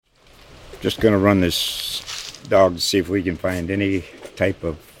Just going to run this dog to see if we can find any type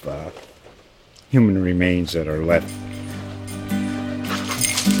of human remains that are left.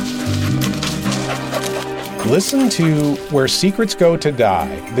 Listen to Where Secrets Go to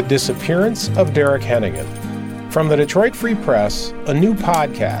Die, The Disappearance of Derek Hennigan. From the Detroit Free Press, a new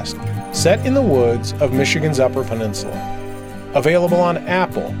podcast set in the woods of Michigan's Upper Peninsula. Available on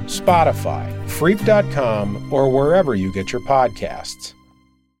Apple, Spotify, Freep.com, or wherever you get your podcasts.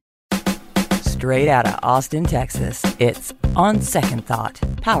 Straight out of Austin, Texas, it's On Second Thought,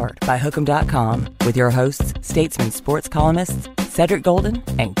 powered by Hookem.com, with your hosts, Statesman sports columnists Cedric Golden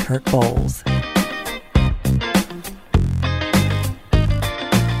and Kirk Bowles.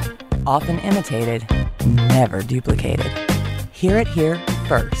 Often imitated, never duplicated. Hear it here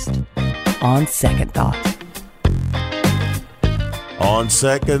first. On Second Thought. On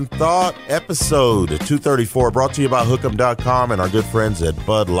Second Thought, episode 234, brought to you by Hookem.com and our good friends at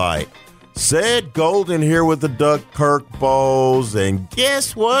Bud Light. Ced Golden here with the Duck, Kirk Bowles, and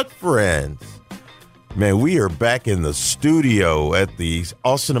guess what, friends? Man, we are back in the studio at the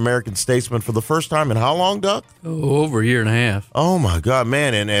Austin American-Statesman for the first time in how long, Duck? Oh, over a year and a half. Oh, my God,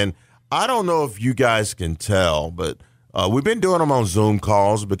 man, and I don't know if you guys can tell, but we've been doing them on Zoom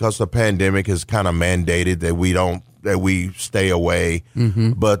calls because the pandemic has kind of mandated that we stay away.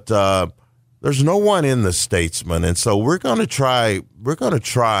 Mm-hmm. But there's no one in the Statesman, and so we're going to try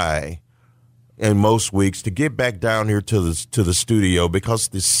in most weeks to get back down here to the studio because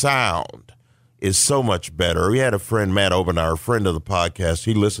the sound is so much better. We had a friend, Matt Obermeyer, a friend of the podcast.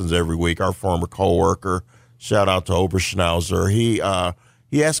 He listens every week, our former coworker. Shout out to Oberschnauzer.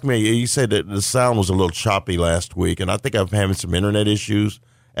 He asked me, he said that the sound was a little choppy last week, and I think I'm having some internet issues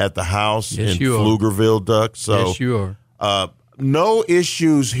at the house in Pflugerville, Duck. So, yes, you are. No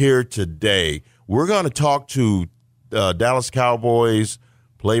issues here today. We're going to talk to Dallas Cowboys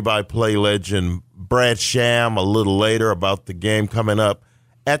play-by-play legend Brad Sham a little later about the game coming up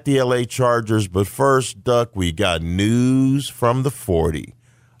at the L.A. Chargers. But first, Duck, we got news from the 40.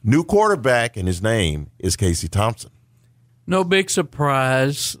 New quarterback, and his name is Casey Thompson. No big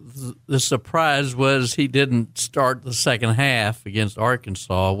surprise. The surprise was he didn't start the second half against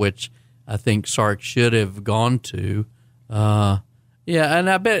Arkansas, which I think Sark should have gone to. Yeah, and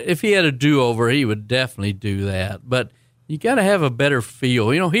I bet if he had a do-over, he would definitely do that. But you got to have a better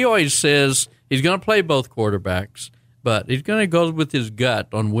feel. You know, he always says he's going to play both quarterbacks, but he's going to go with his gut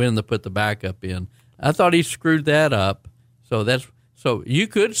on when to put the backup in. I thought he screwed that up. So you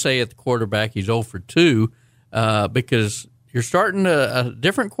could say at the quarterback he's 0 for 2 because you're starting a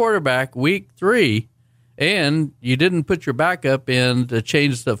different quarterback week 3, and you didn't put your backup in to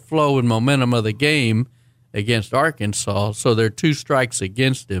change the flow and momentum of the game against Arkansas. So there are 2 strikes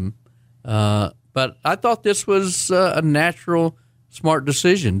against him. But I thought this was a natural, smart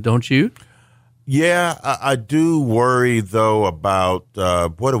decision, don't you? Yeah, I do worry, though, about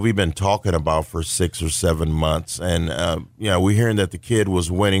what have we been talking about for 6 or 7 months. And, we're hearing that the kid was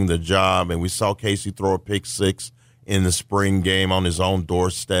winning the job, and we saw Casey throw a pick 6 in the spring game on his own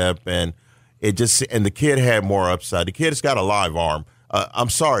doorstep. And the kid had more upside. The kid has got a live arm. I'm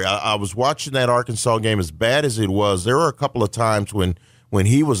sorry, I was watching that Arkansas game. As bad as it was, there were a couple of times when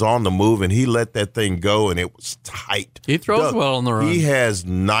he was on the move and he let that thing go and it was tight. He throws well on the run. He has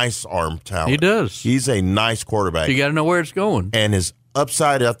nice arm talent. He does. He's a nice quarterback. You got to know where it's going. And his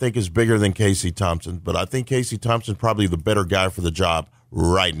upside, I think, is bigger than Casey Thompson. But I think Casey Thompson's probably the better guy for the job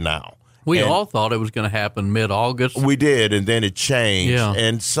right now. We all thought it was going to happen mid-August. We did, and then it changed. Yeah.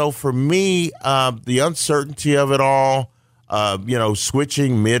 And so for me, the uncertainty of it all,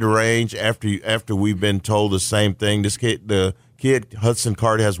 switching mid-range after we've been told the same thing. The kid Hudson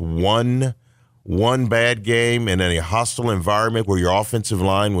Card has one bad game in a hostile environment where your offensive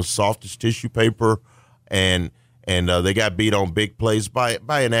line was soft as tissue paper, and they got beat on big plays by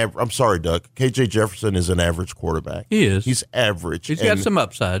an average. I'm sorry, Doug. KJ Jefferson is an average quarterback. He is. He's average. He's got some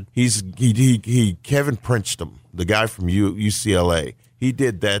upside. He Kevin Princeton, the guy from UCLA. He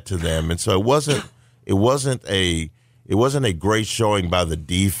did that to them, and so it wasn't a great showing by the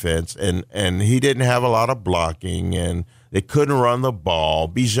defense, and he didn't have a lot of blocking, and they couldn't run the ball.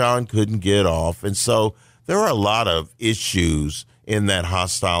 Bijan couldn't get off, and so there were a lot of issues in that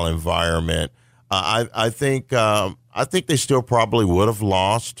hostile environment. I think they still probably would have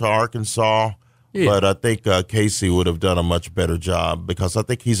lost to Arkansas, but I think Casey would have done a much better job because I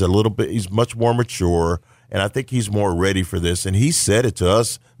think he's much more mature, and I think he's more ready for this. And he said it to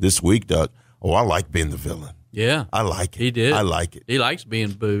us this week, Doug. Oh, I like being the villain. Yeah. I like it. He did. I like it. He likes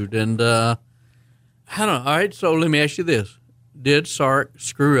being booed. And I don't know. All right, so let me ask you this. Did Sark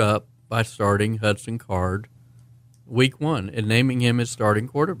screw up by starting Hudson Card week 1 and naming him his starting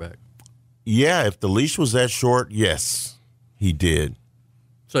quarterback? Yeah, if the leash was that short, yes, he did.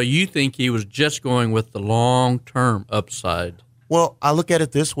 So you think he was just going with the long-term upside? Well, I look at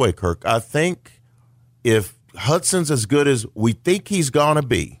it this way, Kirk. I think if Hudson's as good as we think he's going to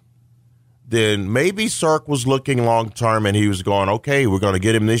be, then maybe Sark was looking long-term and he was going, okay, we're going to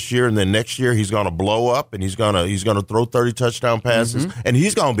get him this year, and then next year he's going to blow up and he's going to throw 30 touchdown passes, and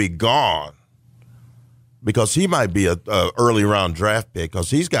he's going to be gone because he might be a early round draft pick because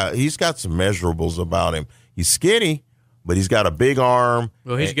he's got some measurables about him. He's skinny, but he's got a big arm.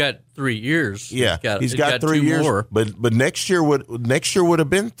 Well, he's got 3 years. Yeah, he's got 3 2 years. more. But next year would have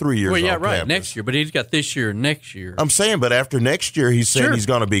been 3 years. Well, yeah, on right. campus. Next year, but he's got this year and next year. I'm saying, but after next year, he's saying he's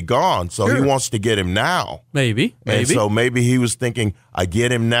going to be gone, so he wants to get him now. Maybe. And so maybe he was thinking, I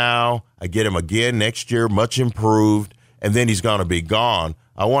get him now, I get him again next year, much improved, and then he's going to be gone.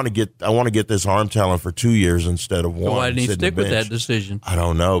 I want to get this arm talent for 2 years instead of one. So why didn't he sitting stick with bench. that decision? I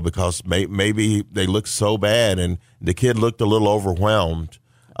don't know, because maybe they looked so bad, and the kid looked a little overwhelmed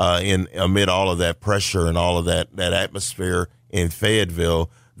amid all of that pressure and all of that atmosphere in Fayetteville,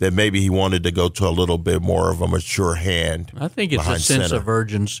 that maybe he wanted to go to a little bit more of a mature hand. I think it's a sense of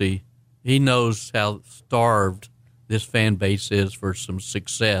urgency. He knows how starved this fan base is for some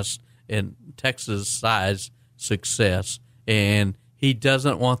success and Texas size success, and he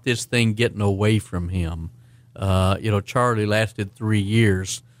doesn't want this thing getting away from him. Charlie lasted 3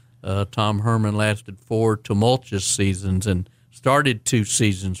 years. Tom Herman lasted 4 tumultuous seasons and started 2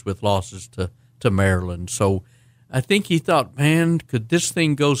 seasons with losses to Maryland. So I think he thought, man, could this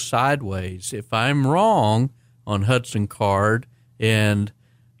thing go sideways? If I'm wrong on Hudson Card, and,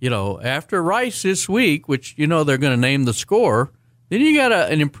 after Rice this week, which, they're going to name the score, then you got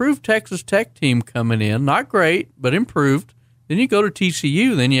an improved Texas Tech team coming in. Not great, but improved. Then you go to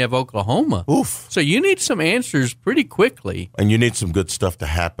TCU, then you have Oklahoma. Oof. So you need some answers pretty quickly. And you need some good stuff to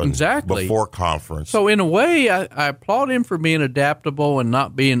happen exactly before conference. So in a way, I applaud him for being adaptable and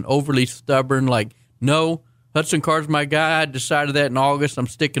not being overly stubborn. Like, no, Hudson Card's my guy. I decided that in August. I'm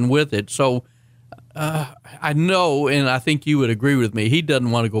sticking with it. So I know, and I think you would agree with me, he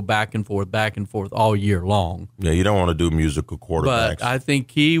doesn't want to go back and forth all year long. Yeah, you don't want to do musical quarterbacks. But I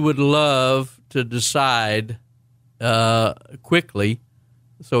think he would love to decide quickly,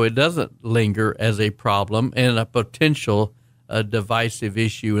 so it doesn't linger as a problem and a potential divisive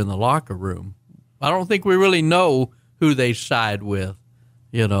issue in the locker room. I don't think we really know who they side with,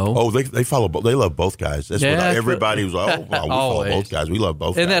 Oh, they follow. They love both guys. That's what everybody was. Oh, wow, we follow Always. both guys. We love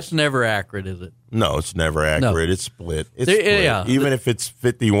both. And guys. that's never accurate, is it? No, it's never accurate. No. It's split. It's split. Yeah. Even if it's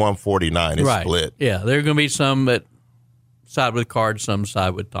 51-49, it's right. split. Yeah, there are going to be some that side with Card, some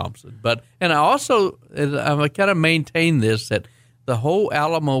side with Thompson. And I also I kind of maintain this, that the whole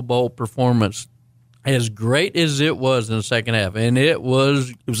Alamo Bowl performance, as great as it was in the second half, and it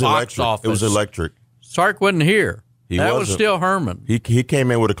was box electric. office. It was electric. Sark wasn't here. That was still Herman. He came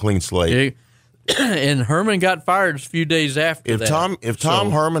in with a clean slate. And Herman got fired a few days after that. If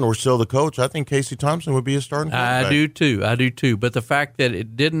Tom Herman were still the coach, I think Casey Thompson would be a starting quarterback. I do too. But the fact that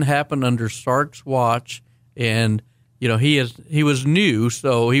it didn't happen under Sark's watch, and he was new,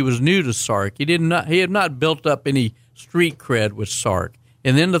 so he was new to Sark. He had not built up any street cred with Sark.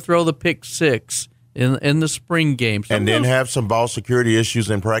 And then to throw the pick six in the spring game. And then have some ball security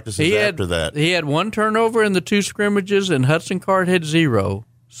issues in practices after that. He had 1 turnover in the 2 scrimmages, and Hudson Card had 0.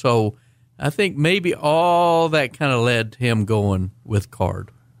 So I think maybe all that kind of led to him going with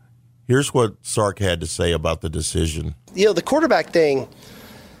Card. Here's what Sark had to say about the decision. The quarterback thing,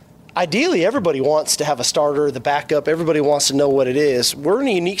 ideally everybody wants to have a starter, the backup. Everybody wants to know what it is. We're in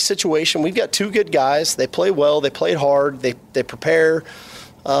a unique situation. We've got 2 good guys. They play well. They played hard. They prepare.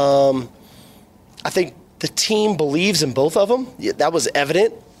 I think the team believes in both of them. That was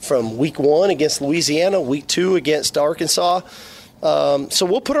evident from week 1 against Louisiana, week 2 against Arkansas. So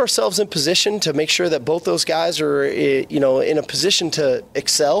we'll put ourselves in position to make sure that both those guys are, in a position to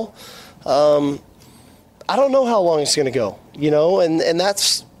excel. I don't know how long it's going to go, and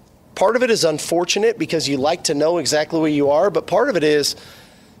that's part of it is unfortunate because you like to know exactly where you are, but part of it is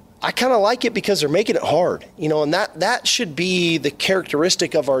I kind of like it because they're making it hard, and that should be the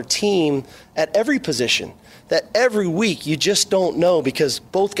characteristic of our team at every position, that every week you just don't know because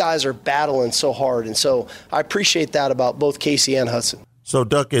both guys are battling so hard. And so I appreciate that about both Casey and Hudson. So,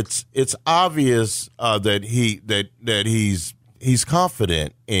 Duck, it's obvious that he's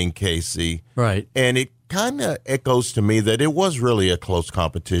confident in Casey. Right. And it kind of echoes to me that it was really a close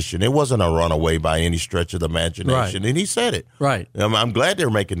competition. It wasn't a runaway by any stretch of the imagination. Right. And he said it. Right. I'm glad they're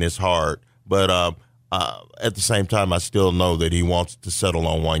making this hard, but at the same time, I still know that he wants to settle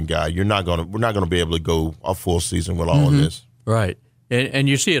on one guy. We're not going to be able to go a full season with all of this. Right. And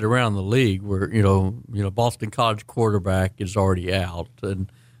you see it around the league where Boston College quarterback is already out,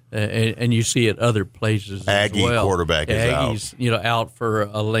 and you see it other places Aggie as well. Quarterback is out. Out for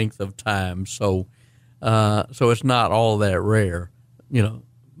a length of time. So it's not all that rare,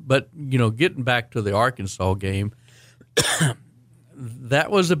 But getting back to the Arkansas game,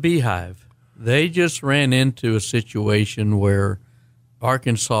 that was a beehive. They just ran into a situation where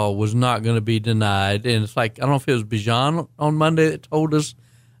Arkansas was not going to be denied. And it's like, I don't know if it was Bijan on Monday that told us,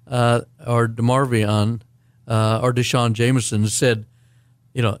 or DeMarvion, or Deshaun Jameson said,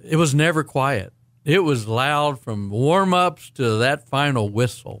 it was never quiet. It was loud from warm-ups to that final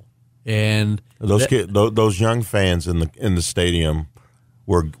whistle. And those young fans in the stadium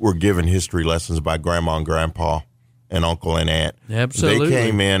were given history lessons by grandma and grandpa and uncle and aunt. Absolutely. They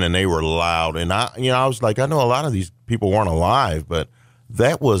came in and they were loud. And I was like, I know a lot of these people weren't alive, but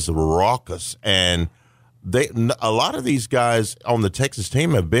that was raucous. And a lot of these guys on the Texas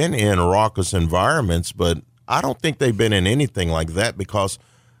team have been in raucous environments, but I don't think they've been in anything like that, because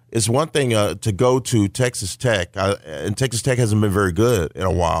it's one thing to go to Texas Tech, and Texas Tech hasn't been very good in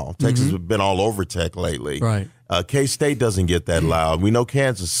a while. Texas has been all over Tech lately. Right. K-State doesn't get that loud. We know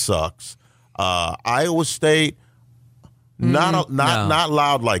Kansas sucks. Iowa State, not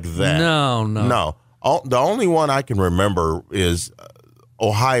loud like that. No. The only one I can remember is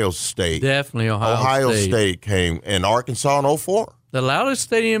Ohio State. Definitely Ohio State came, and Arkansas in 2004. The loudest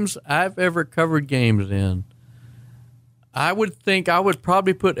stadiums I've ever covered games in, I would think I would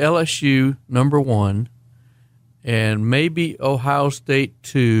probably put LSU number 1, and maybe Ohio State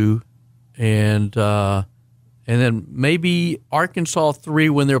 2, and then maybe Arkansas 3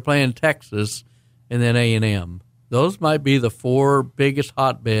 when they're playing Texas, and then A&M. Those might be the 4 biggest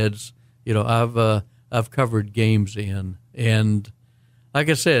hotbeds I've covered games in. And like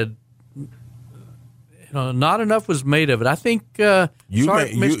I said, not enough was made of it. I think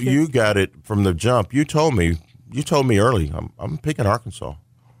you got it from the jump. You told me early, I'm picking Arkansas,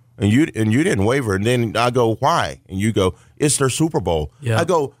 and you didn't waver. And then I go, why? And you go, it's their Super Bowl. Yeah. I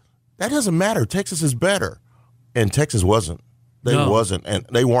go, that doesn't matter. Texas is better, and Texas wasn't. They wasn't, and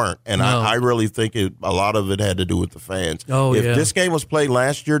they weren't. And I really think a lot of it had to do with the fans. If this game was played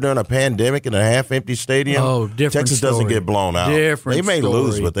last year during a pandemic in a half-empty stadium, Texas doesn't get blown out. They may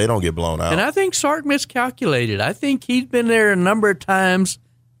lose, but they don't get blown out. And I think Sark miscalculated. I think he's been there a number of times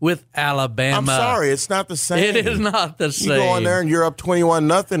with Alabama. I'm sorry, it's not the same. It is not the same. You go in there and you're up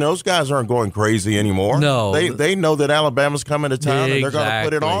 21-0. Those guys aren't going crazy anymore. No. They know that Alabama's coming to town, and they're going to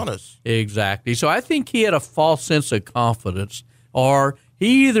put it on us. Exactly. So I think he had a false sense of confidence. Or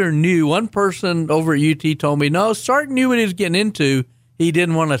he either knew, one person over at UT told me, no, Sark knew what he was getting into. He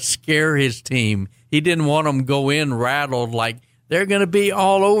didn't want to scare his team. He didn't want them to go in rattled like they're going to be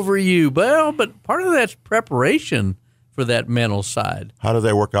all over you. But part of that's preparation for that mental side. How did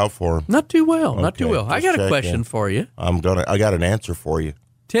they work out for him? Not too well. Okay, not too well. I got a question for you. I got an answer for you.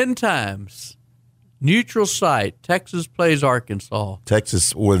 10 times. Neutral site. Texas plays Arkansas.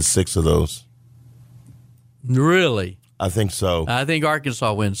 Texas wins 6 of those. Really? I think so. I think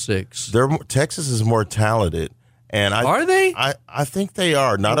Arkansas wins 6. Texas is more talented, and are they? I think they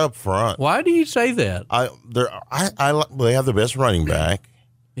are. Not up front. Why do you say that? They have the best running back.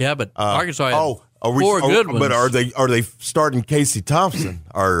 Yeah, but Arkansas has 4 good ones. But are they starting Casey Thompson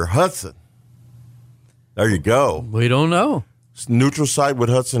or Hudson? There you go. We don't know. Neutral site with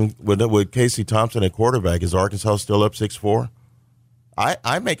Hudson with Casey Thompson at quarterback. Is Arkansas still up 6-4?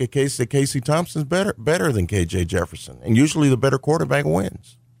 I make a case that Casey Thompson's better than KJ Jefferson, and usually the better quarterback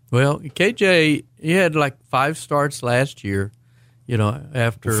wins. Well, KJ, he had like 5 starts last year.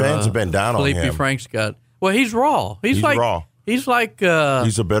 After the fans have been down Felipe on him. Franks got. Well, he's raw. He's raw. He's like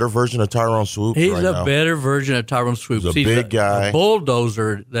he's a better version of Tyrone Swoops. He's a better version of Tyrone Swoops. He's a big guy, a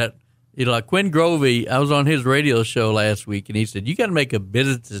bulldozer. That like Quinn Grovey. I was on his radio show last week, and he said you got to make a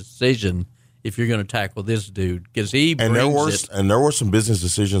business decision if you're going to tackle this dude, because he brings it. And there were some business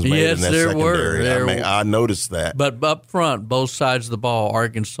decisions made in that secondary. I noticed that. But up front, both sides of the ball,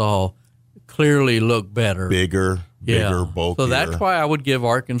 Arkansas clearly look better. Bigger, bulkier. So that's why I would give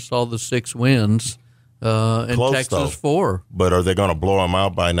Arkansas the 6 wins and Close, Texas though. 4. But are they going to blow them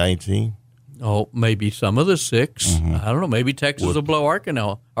out by 19? Oh, maybe some of the 6. Mm-hmm. I don't know. Maybe Texas will blow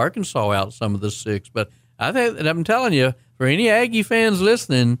Arkansas out some of the 6. But I think, and I'm telling you, for any Aggie fans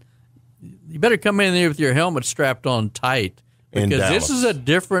listening, you better come in there with your helmet strapped on tight, because this is a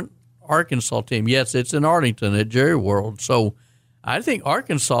different Arkansas team. Yes, it's in Arlington at Jerry World. So I think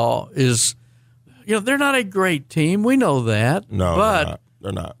Arkansas is, they're not a great team. We know that. No, but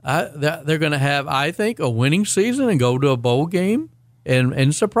they're not. They're going to have, I think, a winning season and go to a bowl game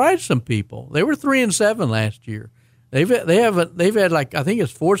and surprise some people. They were 3-7 last year. They've had like, I think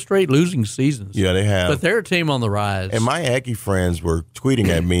it's 4 straight losing seasons. Yeah, they have. But they're a team on the rise. And my Aggie friends were tweeting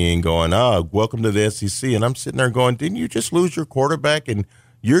at me and going, welcome to the SEC. And I'm sitting there going, didn't you just lose your quarterback? And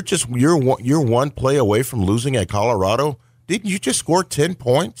you're one play away from losing at Colorado. Didn't you just score 10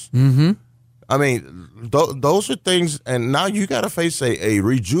 points? Mm-hmm. I mean, those are things. And now you got to face a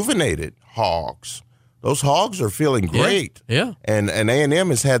rejuvenated Hogs. Those Hogs are feeling great. Yeah. And A&M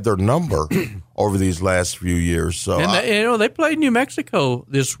has had their number over these last few years. So they played New Mexico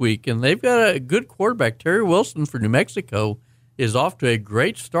this week, and they've got a good quarterback. Terry Wilson for New Mexico is off to a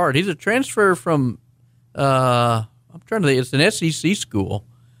great start. He's a transfer from I'm trying to think. It's an SEC school,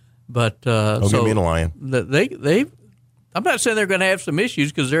 but give me the Lion. I'm not saying they're going to have some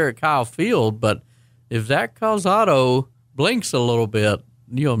issues because they're at Kyle Field, but if Zach Calzado blinks a little bit,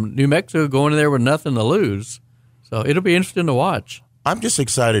 New Mexico going in there with nothing to lose. So it'll be interesting to watch. I'm just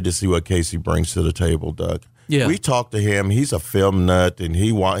excited to see what Casey brings to the table, Doug. Yeah. We talked to him. He's a film nut, and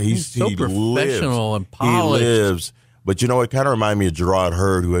he's so professional and polished. He lives. But, it kind of reminded me of Gerard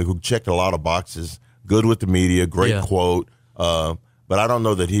Hurd, who checked a lot of boxes, good with the media, great quote. But I don't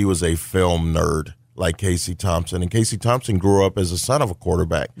know that he was a film nerd like Casey Thompson. And Casey Thompson grew up as a son of a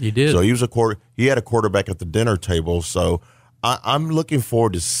quarterback. He did. So he had a quarterback at the dinner table. So I'm looking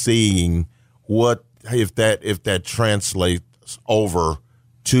forward to seeing if that translates over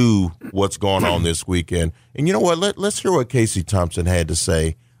to what's going on this weekend. And you know what? Let's hear what Casey Thompson had to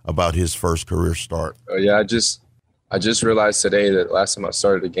say about his first career start. Yeah, I just realized today that last time I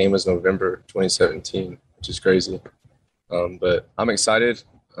started a game was November 2017, which is crazy. But I'm excited.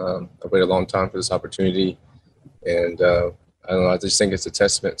 I've waited a long time for this opportunity, and I don't know. I just think it's a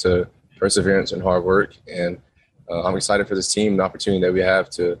testament to perseverance and hard work, and I'm excited for this team, the opportunity that we have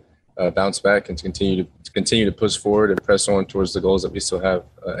to bounce back and to continue to push forward and press on towards the goals that we still have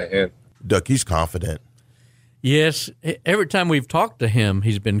at hand. Duck, he's confident. Yes, every time we've talked to him,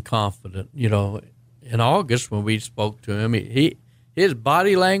 he's been confident. In August when we spoke to him, his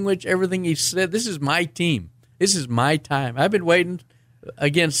body language, everything he said, this is my team. This is my time. I've been waiting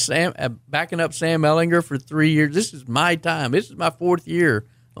against backing up Sam Ehlinger for 3 years. This is my time. This is my 4th year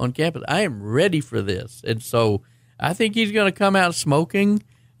on campus. I am ready for this. And so I think he's going to come out smoking.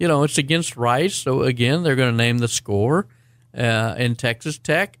 It's against Rice, so again, they're going to name the score. In Texas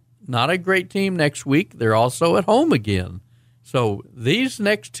Tech, not a great team next week. They're also at home again. So these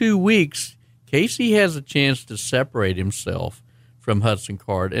next 2 weeks, Casey has a chance to separate himself from Hudson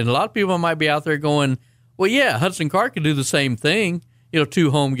Card. And a lot of people might be out there going, well, yeah, Hudson Card could do the same thing,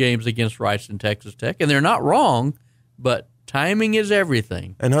 2 home games against Rice and Texas Tech. And they're not wrong, but timing is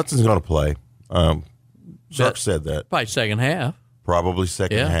everything. And Hudson's going to play. Sharp said that. Probably second half. Probably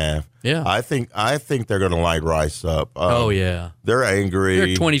second half. Yeah. I think they're going to light Rice up. They're angry. They're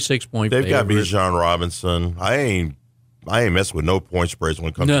 26-point They've got favorite. Bijan Robinson. I ain't messing with no point spreads when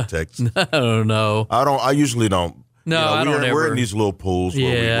it comes to Texas. No. I usually don't. No, I don't ever. We're in these little pools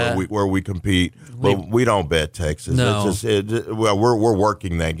where we compete, but we don't bet Texas. No. It's just, we're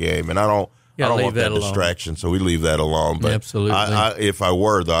working that game, and I don't want that distraction, so we leave that alone. But absolutely. If I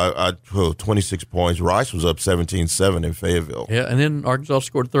were, I'd 26 points. Rice was up 17-7 in Fayetteville. Yeah, and then Arkansas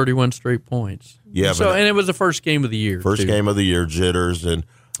scored 31 straight points. Yeah, and it was the first game of the year. Game of the year, jitters, and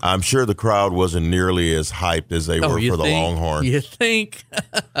I'm sure the crowd wasn't nearly as hyped as they were for the Longhorns. You think?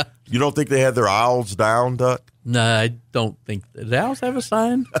 You don't think they had their owls down, Duck? No, I don't think. Does the Owls have a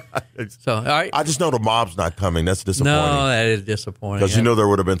sign? So, all right. I just know the mob's not coming. That's disappointing. No, that is disappointing. Because there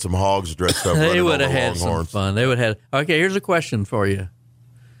would have been some hogs dressed up. They would have had some fun. They would have. Okay, here's a question for you.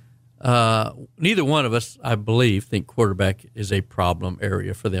 Neither one of us, I believe, think quarterback is a problem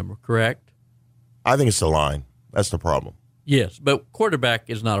area for them, correct? I think it's the line. That's the problem. Yes, but quarterback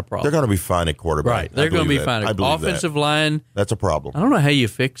is not a problem. They're going to be fine at quarterback. Right, they're going to be fine at offensive line. That's a problem. I don't know how you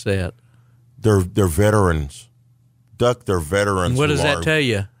fix that. They're veterans. Duck, they're veterans. What does that tell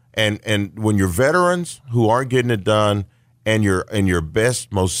you? And when you're veterans who aren't getting it done, and your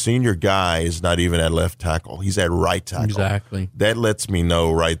best, most senior guy is not even at left tackle, he's at right tackle. Exactly. That lets me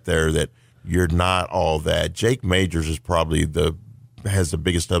know right there that you're not all that. Jake Majors is probably has the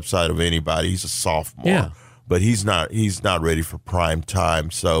biggest upside of anybody. He's a sophomore. Yeah. But he's not ready for prime time.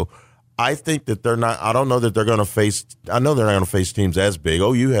 So I think that they're not. I don't know that they're going to face. I know they're not going to face teams as big.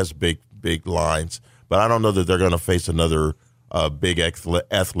 OU has big lines, but I don't know that they're going to face another big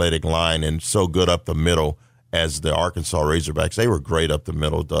athletic line and so good up the middle as the Arkansas Razorbacks. They were great up the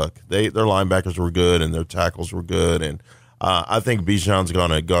middle, Duck. Their linebackers were good and their tackles were good, and I think Bijan's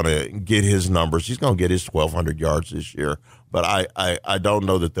gonna get his numbers. He's gonna get his 1,200 yards this year. But I don't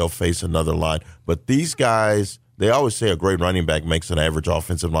know that they'll face another line. But these guys, They always say a great running back makes an average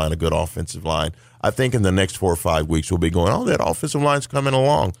offensive line a good offensive line. I think in the next 4 or 5 weeks we'll be going, that offensive line's coming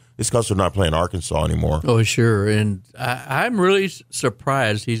along. It's because they're not playing Arkansas anymore. Oh, sure. And I'm really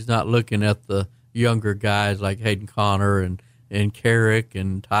surprised he's not looking at the younger guys like Hayden Connor and Carrick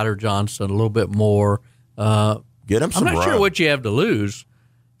and Tyler Johnson a little bit more. Get him some I'm not run. sure what you have to lose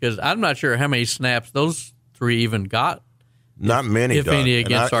because I'm not sure how many snaps those three even got. Not many, if any,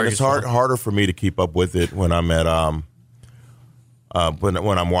 Doug. against and it's Arkansas. harder for me to keep up with it when I'm at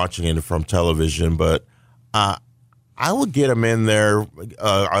when I'm watching it from television. But I would get them in there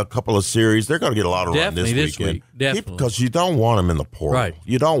a couple of series. They're going to get a lot of run Definitely this this weekend. week. Definitely. Because you don't want them in the portal. Right.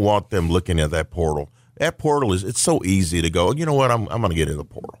 You don't want them looking at that portal. That portal it's so easy to go. You know what? I'm going to get in the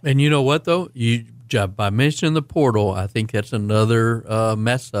portal. And you know what though? By mentioning the portal, I think that's another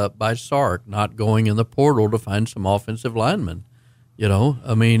mess up by Sark not going in the portal to find some offensive linemen.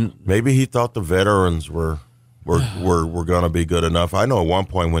 I mean, maybe he thought the veterans were going to be good enough. I know at one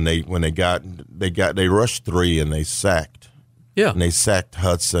point when they rushed 3 and they sacked. Yeah. And they sacked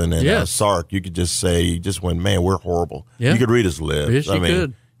Hudson and Sark. You could just say he just went, man, we're horrible. Yeah. You could read his lips. Yes, you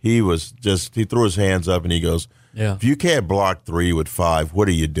could. He threw his hands up and he goes, if you can't block 3 with 5, what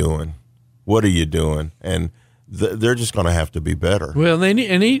are you doing? What are you doing? And they're just going to have to be better. Well, I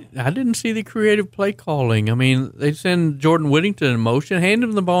didn't see the creative play calling. I mean, they send Jordan Whittington in motion, hand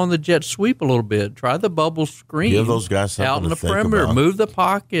him the ball in the jet sweep a little bit, try the bubble screen. Give those guys something out in to the think perimeter, about. move the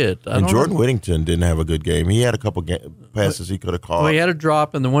pocket. And Jordan Whittington didn't have a good game. He had a couple passes he could have caught. Well, he had a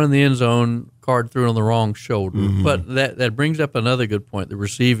drop, and the one in the end zone card threw on the wrong shoulder. Mm-hmm. But that brings up another good point. The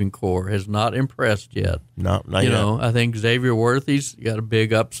receiving core has not impressed yet. No, not yet. I think Xavier Worthy's got a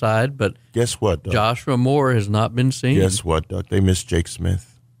big upside, but guess what, Doug? Joshua Moore has not been seen. Guess what, Doug? They miss Jake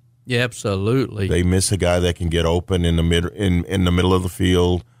Smith. Yeah, absolutely. They miss a guy that can get open in the middle of the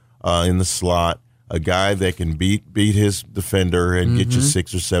field, in the slot. A guy that can beat his defender and get you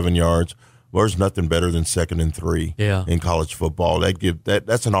 6 or 7 yards. Well, there's nothing better than 2nd and 3 in college football.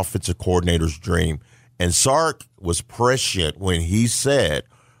 That's an offensive coordinator's dream. And Sark was prescient when he said,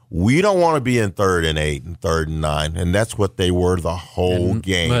 we don't want to be in 3rd and 8 and 3rd and 9. And that's what they were the whole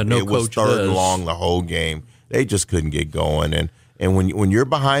game. It was 3rd and long the whole game. They just couldn't get going. And when you're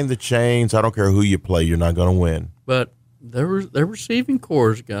behind the chains, I don't care who you play, you're not going to win. But their receiving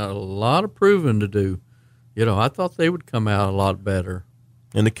core's got a lot of proving to do. I thought they would come out a lot better.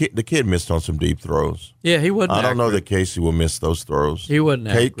 And the kid missed on some deep throws. Yeah, he wasn't. I don't know that Casey will miss those throws. He wasn't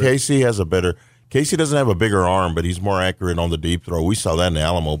accurate. Casey doesn't have a bigger arm, but he's more accurate on the deep throw. We saw that in the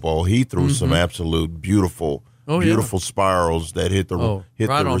Alamo Bowl. He threw some absolute beautiful spirals that hit the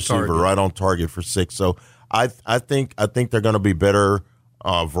receiver right on target for 6. So I think they're going to be better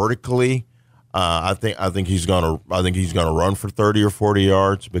vertically. I think he's going to run for 30 or 40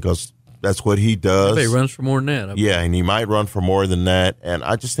 yards because that's what he does. He runs for more than that. Yeah, and he might run for more than that. And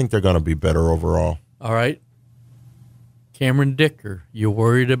I just think they're going to be better overall. All right. Cameron Dicker, you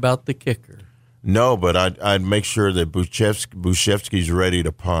worried about the kicker? No, but I'd make sure that Bushevsky's ready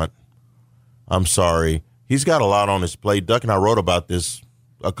to punt. I'm sorry. He's got a lot on his plate. Duck and I wrote about this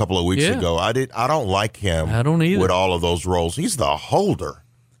a couple of weeks ago. I don't like him. I don't either. With all of those roles. He's the holder.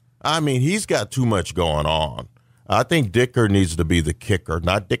 I mean, he's got too much going on. I think Dicker needs to be the kicker,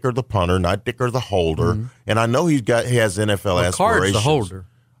 not Dicker the punter, not Dicker the holder. Mm-hmm. And I know he has NFL aspirations. Card's the holder.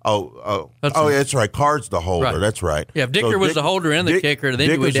 That's right. Card's the holder. Right. That's right. Yeah, if Dicker was the holder and the kicker,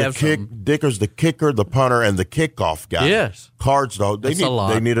 then we'd have something. Dicker's the kicker, the punter, and the kickoff guy. Yes. Card's the holder.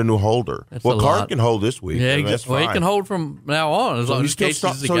 They need a new holder. That's Card can hold this week. Yeah, that's fine. He can hold from now on as long as Casey's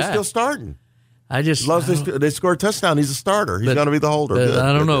the guy. So he's still starting. As long as they score a touchdown, he's a starter. He's going to be the holder.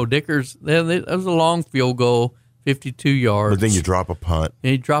 I don't know. Dicker's, that was a long field goal, 52 yards. But then you drop a punt.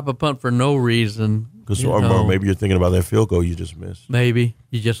 And you drop a punt for no reason. Or maybe you're thinking about that field goal you just missed. Maybe.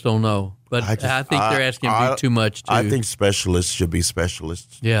 You just don't know. But I think they're asking him to do too much, too. I think specialists should be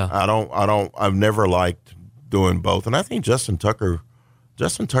specialists. Yeah. I've never liked doing both. And I think Justin Tucker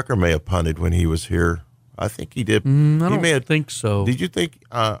may have punted when he was here. I think he did. I don't think so. Did you think?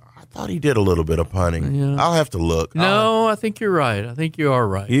 I thought he did a little bit of punting. Yeah. I'll have to look. No, I think you're right. I think you are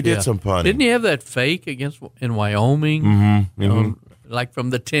right. He did some punting. Didn't he have that fake in Wyoming? Mm-hmm. Like from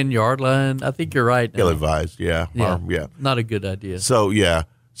the 10-yard line? I think you're right. Ill-advised, yeah. Not a good idea.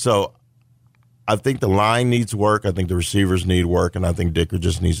 So I think the line needs work. I think the receivers need work, and I think Dicker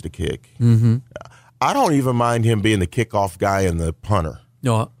just needs to kick. Mm-hmm. I don't even mind him being the kickoff guy and the punter.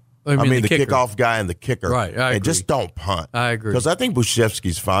 No, I mean the kickoff guy and the kicker. Right, I agree. And just don't punt. I agree. Because I think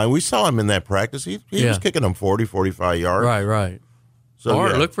Bushevsky's fine. We saw him in that practice. He was kicking them 40, 45 yards. Right. So,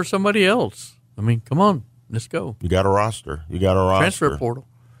 or look for somebody else. I mean, come on. Let's go. You got a roster. Transfer portal.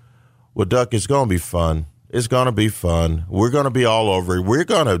 Well, Duck, it's going to be fun. It's going to be fun. We're going to be all over it. We're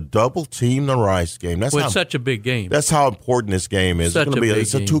going to double team the Rice game. That's It's such a big game. That's how important this game is. Such it's going to be. a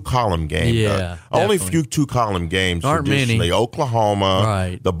It's a big 2-column game. Yeah, only definitely. few 2-column games Aren't traditionally. many. Oklahoma,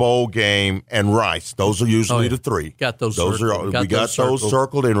 Right. the bowl game, and Rice. Those are usually the three. Got those Those circled. we got those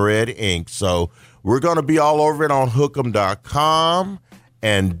circled in red ink. So we're going to be all over it on Hook'em.com.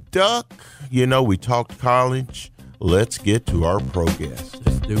 And Duck, we talked college. Let's get to our pro guest.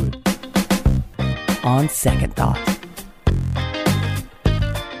 Let's do it. On second thought.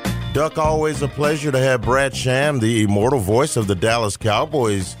 Duck, always a pleasure to have Brad Sham, the immortal voice of the Dallas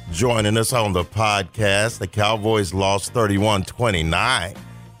Cowboys, joining us on the podcast. The Cowboys lost 31-29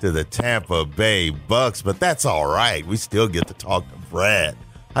 to the Tampa Bay Bucks, but that's all right. We still get to talk to Brad.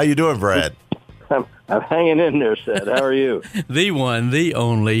 How you doing, Brad? I'm hanging in there, Seth. How are you? The one, the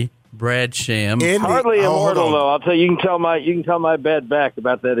only, Brad Sham. Hardly immortal, though. I'll tell you. You can tell my bad back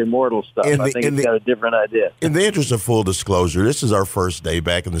about that immortal stuff. I think it's got a different idea. In the interest of full disclosure, this is our first day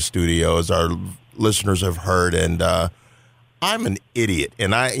back in the studio, as our listeners have heard, and I'm an idiot,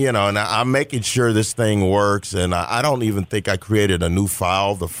 and I'm making sure this thing works, and I don't even think I created a new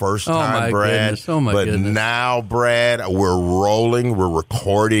file the first time, Brad. But now, Brad, we're rolling, we're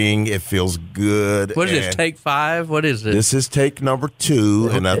recording. It feels good. What is this, take 5? What is it? This is take number 2,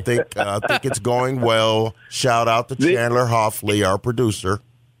 and I think it's going well. Shout out to Chandler Hoffley, our producer.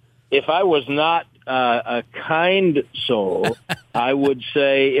 If I was not a kind soul, I would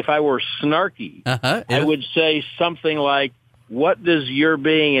say, if I were snarky, I would say something like, what does your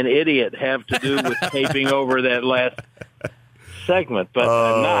being an idiot have to do with taping over that last segment? But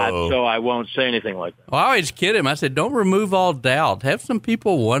I'm not, so I won't say anything like that. Well, I always kid him. I said, don't remove all doubt. Have some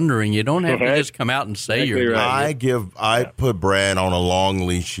people wondering. You don't have to just come out and say you're right. I put Brad on a long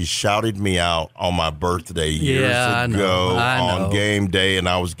leash. She shouted me out on my birthday years ago on game day, and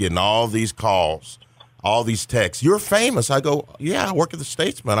I was getting all these calls. All these texts. You're famous. I go, yeah, I work at the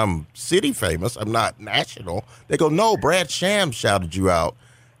Statesman. I'm city famous. I'm not national. They go, no, Brad Sham shouted you out.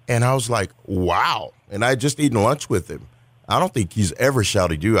 And I was like, wow. And I had just eaten lunch with him. I don't think he's ever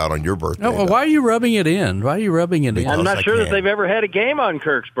shouted you out on your birthday. No, well, why are you rubbing it in? I'm not sure that they've ever had a game on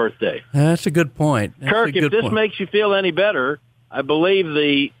Kirk's birthday. That's a good point. Kirk, if this makes you feel any better, I believe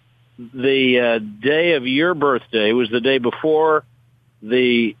the day of your birthday was the day before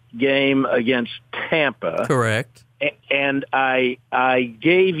the game against Tampa. Correct. And I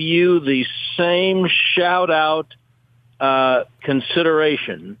gave you the same shout-out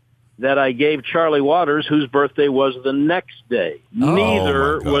consideration that I gave Charlie Waters, whose birthday was the next day.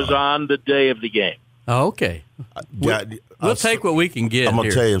 Neither was on the day of the game. Oh, okay. We'll take what we can get. I'm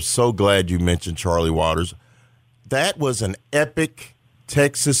going to tell you, I'm so glad you mentioned Charlie Waters. That was an epic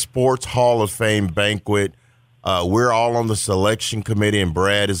Texas Sports Hall of Fame banquet. We're all on the selection committee, and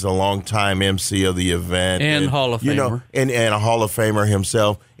Brad is a longtime MC of the event. And Hall of Famer. And a Hall of Famer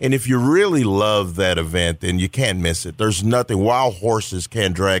himself. And if you really love that event, then you can't miss it. There's nothing. Wild horses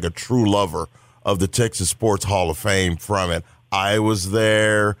can't drag a true lover of the Texas Sports Hall of Fame from it. I was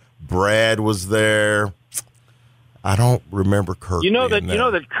there. Brad was there. I don't remember Kirk. You know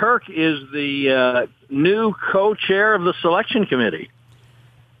that Kirk is the new co-chair of the selection committee,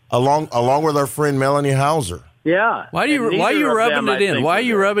 along with our friend Melanie Hauser. Yeah. Why are you rubbing it in? Why are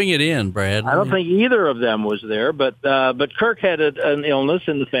you rubbing it in, Brad? I don't think either of them was there, but Kirk had an illness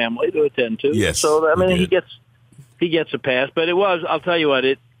in the family to attend to. Yes. So he gets a pass. But it was. I'll tell you what.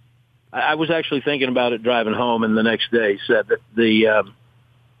 I was actually thinking about it driving home, and the next day said that I'm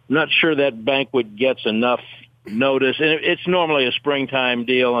not sure that banquet gets enough notice, and it's normally a springtime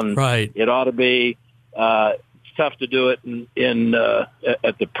deal, and it ought to be. It's tough to do it in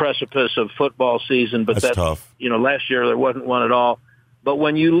at the precipice of football season, but that's tough. Last year there wasn't one at all. But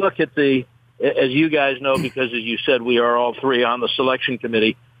when you look at as you guys know, because as you said, we are all three on the selection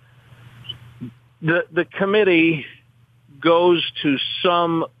committee. The committee goes to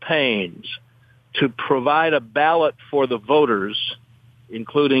some pains to provide a ballot for the voters,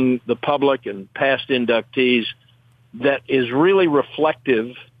 including the public and past inductees, that is really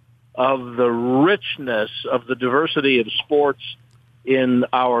reflective of the richness of the diversity of sports in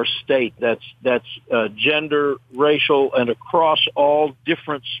our state. That's gender, racial, and across all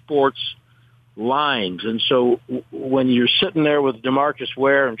different sports lines. And so when you're sitting there with DeMarcus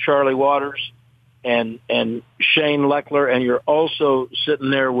Ware and Charlie Waters and Shane Leckler, and you're also sitting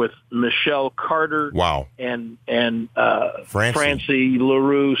there with Michelle Carter, and Francie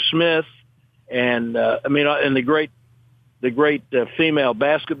LaRue Smith, and and the great female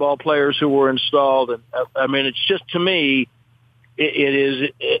basketball players who were installed. And it's just, to me, it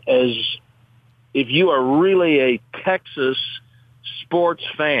is as if you are really a Texas sports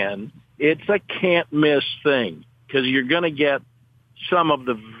fan, it's a can't-miss thing because you're going to get some of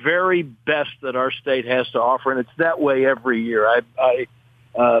the very best that our state has to offer, and it's that way every year. I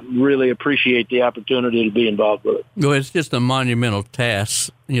really appreciate the opportunity to be involved with it. Well, it's just a monumental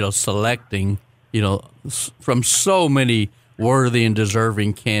task, selecting, from so many worthy and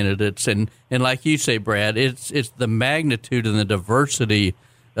deserving candidates. And like you say, Brad, it's the magnitude and the diversity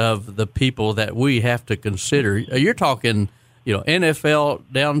of the people that we have to consider. You're talking, NFL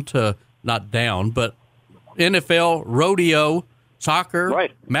down to, not down, but NFL, rodeo, soccer,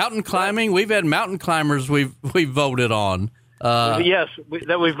 right. Mountain climbing. We've had mountain climbers we've voted on. Yes,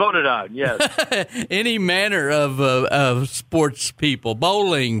 that we voted on. Yes, any manner of sports people,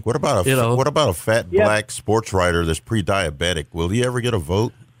 bowling. What about a fat black sports writer that's pre-diabetic? Will he ever get a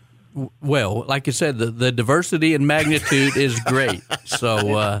vote? Like I said, the diversity and magnitude is great.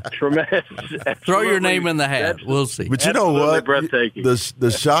 So tremendous. Throw your name in the hat. We'll see. But you know what? Breathtaking.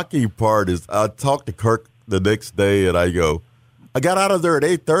 The shocking part is I talked to Kirk the next day and I go, I got out of there at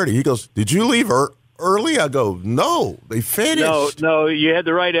 8:30. He goes, did you leave early? I go, no, they finished. No, you had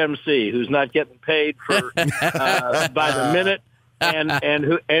the right MC who's not getting paid for by the minute.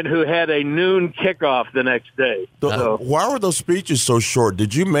 And who had a noon kickoff the next day. Why were those speeches so short?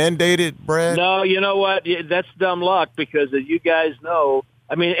 Did you mandate it, Brad? No, you know what? That's dumb luck because, as you guys know,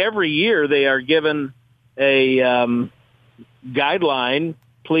 I mean, every year they are given a guideline.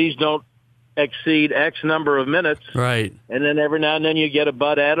 Please don't exceed X number of minutes. Right. And then every now and then you get a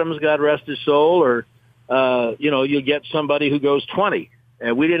Bud Adams, God rest his soul, or you get somebody who goes 20.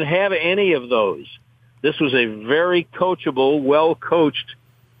 And we didn't have any of those. This was a very coachable, well-coached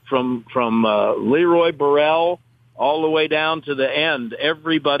from Leroy Burrell all the way down to the end.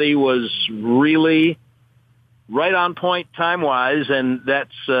 Everybody was really right on point time-wise, and that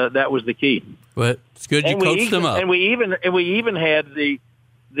was the key. But it's good you coached them up. And we even had the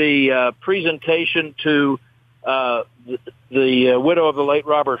presentation to the widow of the late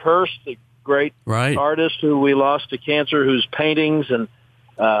Robert Hearst, the great artist who we lost to cancer, whose paintings and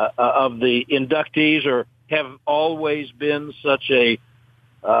of the inductees have always been such an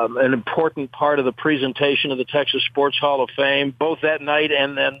important part of the presentation of the Texas Sports Hall of Fame, both that night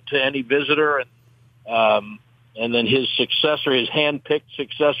and then to any visitor. And then his successor, his hand-picked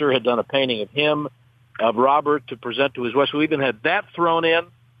successor, had done a painting of him, of Robert, to present to his wife. So we even had that thrown in.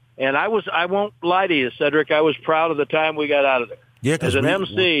 And I won't lie to you, Cedric, I was proud of the time we got out of there. Yeah, as an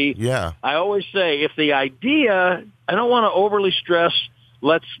MC, I always say, if the idea, I don't want to overly stress,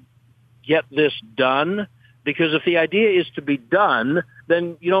 let's get this done, because if the idea is to be done,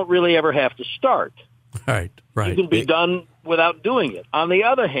 then you don't really ever have to start. Right. You can be done without doing it. On the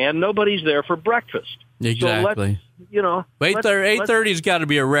other hand, nobody's there for breakfast. Exactly. So 8:30's got to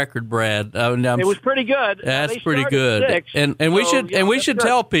be a record, Brad. It was pretty good. That's pretty good. And we should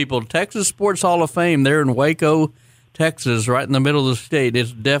tell people, Texas Sports Hall of Fame, they're in Waco, Texas, right in the middle of the state.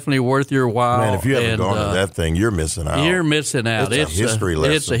 It's definitely worth your while. Man, if you haven't gone to that thing, you're missing out. You're missing out. It's a history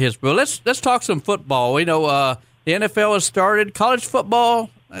lesson. It's a history. Well, let's talk some football. We know the NFL has started. College football,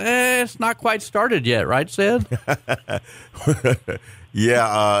 it's not quite started yet, right, Sid?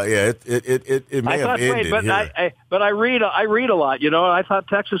 It may have ended. But I read a lot. I thought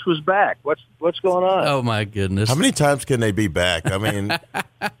Texas was back. What's going on? Oh my goodness! How many times can they be back? I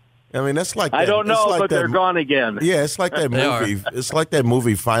mean, that's like I don't know, but they're gone again. Yeah, it's like that movie. It's like that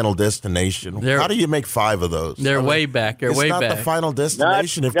movie Final Destination. How do you make 5 of those? They're way back. It's not the Final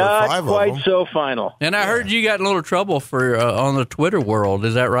Destination if there are 5 of them. Not quite so final. And I heard you got in a little trouble for on the Twitter world.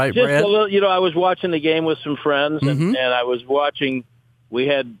 Is that right, Just Brad? a little. I was watching the game with some friends, and I was watching. We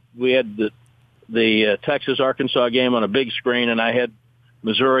had the Texas-Arkansas game on a big screen, and I had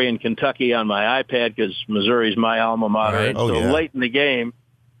Missouri and Kentucky on my iPad because Missouri's my alma mater. Right. And so late in the game,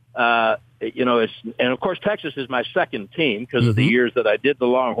 and of course Texas is my second team because of the years that I did the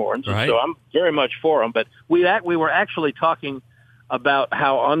Longhorns, and so I'm very much for them. But we were actually talking about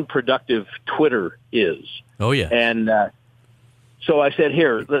how unproductive Twitter is. Oh yeah, and so I said,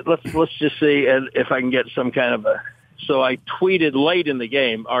 here, let's just see if I can get some kind of a. So I tweeted late in the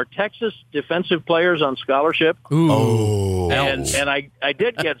game, are Texas defensive players on scholarship? Ooh. Oh. And I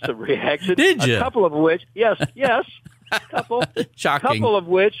did get some reaction. Did you? A couple of which, yes. A Shocking. A couple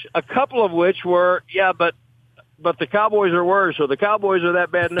of which were, but the Cowboys are worse, or the Cowboys are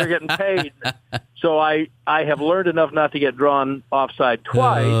that bad and they're getting paid. So I have learned enough not to get drawn offside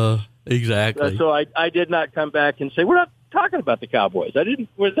twice. Exactly. So I did not come back and say, we're not talking about the Cowboys.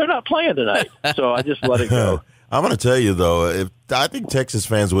 They're not playing tonight. So I just let it go. I'm going to tell you, though, I think Texas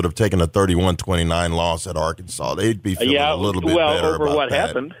fans would have taken a 31-29 loss at Arkansas. They'd be feeling a little bit better over about what that.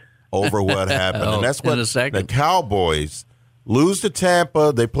 happened. Over what happened. And that's what the Cowboys, lose to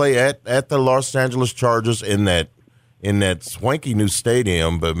Tampa. They play at the Los Angeles Chargers in that swanky new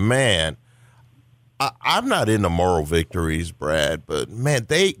stadium. But, man, I'm not into moral victories, Brad. But, man,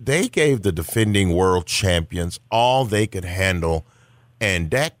 they gave the defending world champions all they could handle. And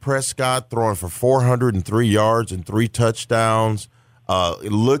Dak Prescott throwing for 403 yards and 3 touchdowns,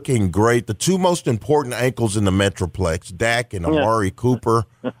 looking great. The two most important ankles in the Metroplex, Dak and Amari Cooper,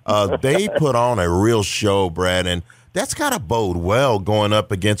 they put on a real show, Brad. And that's got to bode well going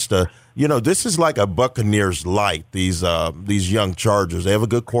up against this is like a Buccaneers light, these young Chargers. They have a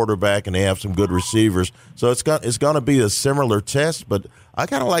good quarterback and they have some good receivers. So it's going to be a similar test, but I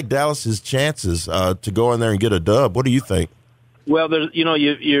kind of like Dallas's chances to go in there and get a dub. What do you think? Well, there's,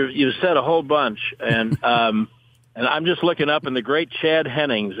 you said a whole bunch, and and I'm just looking up, and the great Chad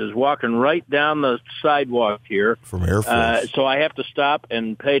Hennings is walking right down the sidewalk here from Air Force. So I have to stop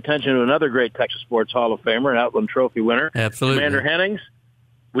and pay attention to another great Texas Sports Hall of Famer, an Outland Trophy winner, absolutely, Commander Hennings.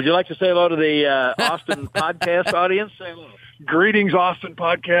 Would you like to say hello to the Austin podcast audience? Say hello. Greetings, Austin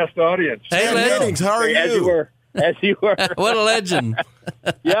podcast audience. Hey, Hennings, how are you? As you were. What a legend.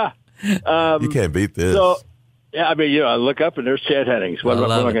 Yeah. You can't beat this. So, yeah, I mean, I look up and there's Chad Hennings. What am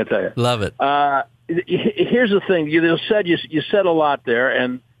I going to tell you? Love it. Here's the thing. You said a lot there.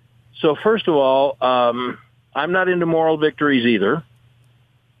 And so, first of all, I'm not into moral victories either.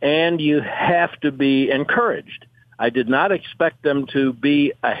 And you have to be encouraged. I did not expect them to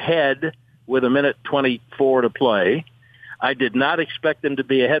be ahead with 1:24 to play. I did not expect them to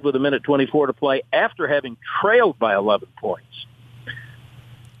be ahead with 1:24 to play after having trailed by 11 points.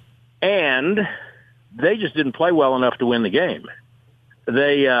 And they just didn't play well enough to win the game.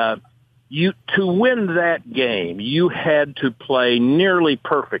 To win that game, you had to play nearly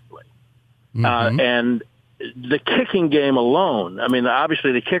perfectly. Mm-hmm. And the kicking game alone, I mean,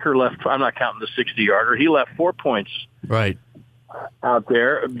 obviously the kicker left, I'm not counting the 60-yarder, he left 4 points right out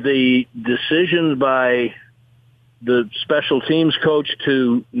there. The decision by the special teams coach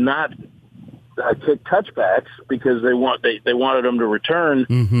to not kick touchbacks because they wanted them to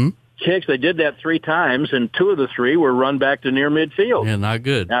return kicks. They did that 3 times, and 2 of the 3 were run back to near midfield. Yeah, not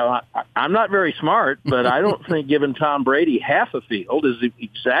good. Now, I'm not very smart, but I don't think giving Tom Brady half a field is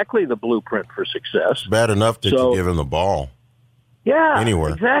exactly the blueprint for success. It's bad enough that you give him the ball. Yeah,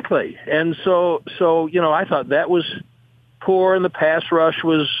 anywhere. Exactly. And so I thought that was poor, and the pass rush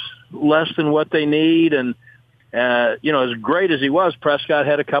was less than what they need. And, as great as he was, Prescott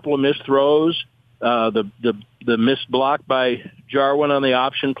had a couple of missed throws. The missed block by Jarwin on the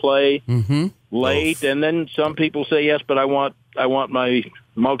option play late, and then some people say yes, but I want my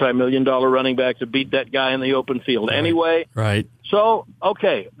multi-million-dollar running back to beat that guy in the open field anyway. Right. So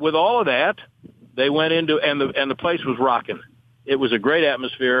okay, with all of that, they went into and the place was rocking. It was a great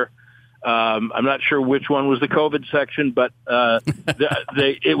atmosphere. I'm not sure which one was the COVID section, but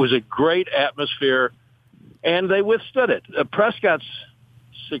it was a great atmosphere, and they withstood it. Prescott's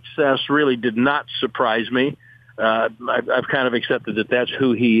success really did not surprise me. I've kind of accepted that that's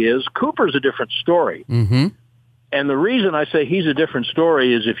who he is. Cooper's a different story. Mm-hmm. And the reason I say he's a different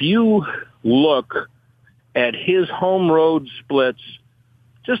story is if you look at his home road splits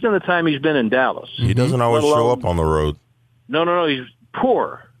just in the time he's been in Dallas. He doesn't always show up on the road. No. He's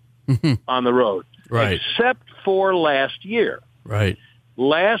poor on the road. Right. Except for last year. Right.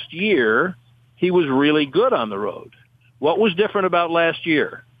 Last year, he was really good on the road. What was different about last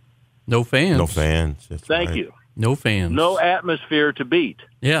year? No fans. No fans. Thank you. No fans. No atmosphere to beat.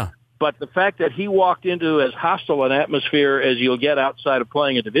 Yeah. But the fact that he walked into as hostile an atmosphere as you'll get outside of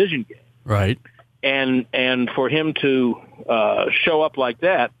playing a division game. Right. And for him to show up like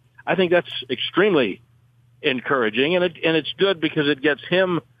that, I think that's extremely encouraging, and it's good because it gets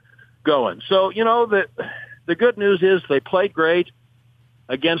him going. So, the good news is they played great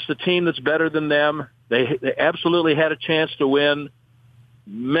against a team that's better than them. They absolutely had a chance to win.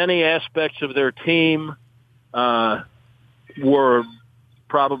 Many aspects of their team were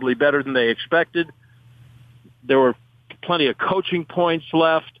probably better than they expected. There were plenty of coaching points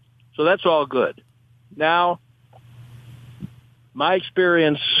left, so that's all good. Now, my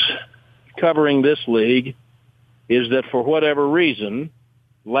experience covering this league is that for whatever reason,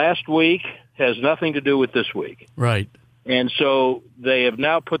 last week has nothing to do with this week. Right. And so they have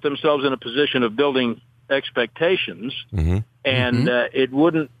now put themselves in a position of building expectations, and it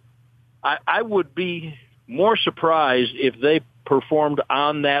wouldn't. I would be more surprised if they performed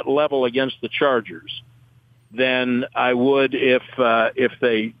on that level against the Chargers than I would if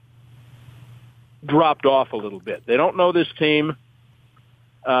they dropped off a little bit. They don't know this team.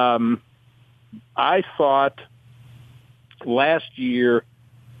 I thought last year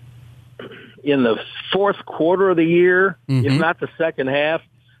in the fourth quarter of the year, if not the second half,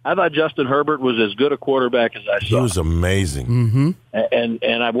 I thought Justin Herbert was as good a quarterback as I saw. He was amazing.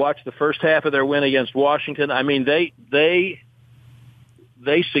 And I've watched the first half of their win against Washington. I mean, they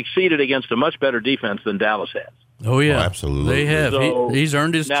succeeded against a much better defense than Dallas has. Oh yeah, absolutely. They have. So, he's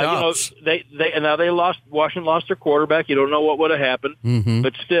earned his chops. Washington lost their quarterback. You don't know what would have happened,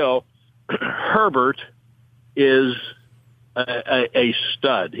 but still, Herbert is a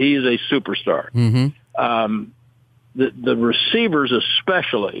stud. He's a superstar. The receivers,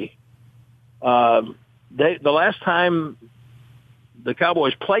 especially, the last time the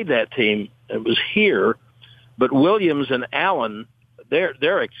Cowboys played that team, it was here. But Williams and Allen,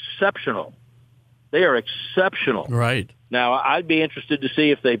 they're exceptional. They are exceptional. Right. Now, I'd be interested to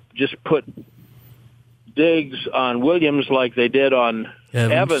see if they just put Diggs on Williams like they did on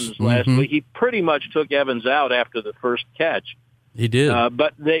Evans last week. He pretty much took Evans out after the first catch. He did.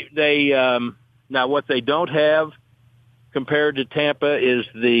 But they now what they don't have compared to Tampa is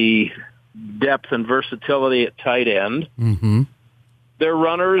the depth and versatility at tight end. Their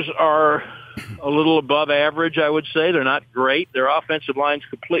runners are a little above average, I would say. They're not great. Their offensive line's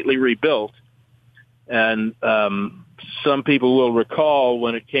completely rebuilt. And some people will recall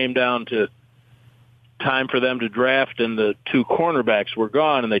when it came down to time for them to draft and the two cornerbacks were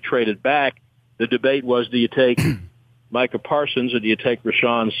gone and they traded back, the debate was, do you take Micah Parsons or do you take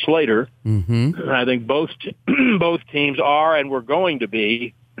Rashawn Slater? And I think both teams are and were going to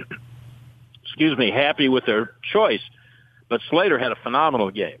be, happy with their choice. But Slater had a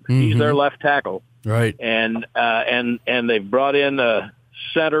phenomenal game. He's their left tackle. Right. And they've brought in a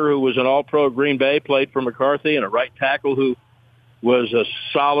center who was an all-pro Green Bay, played for McCarthy, and a right tackle who was a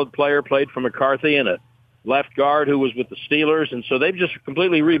solid player, played for McCarthy, and a left guard who was with the Steelers. And so they've just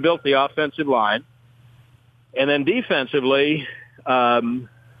completely rebuilt the offensive line. And then defensively, they can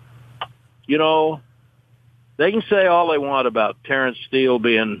say all they want about Terrence Steele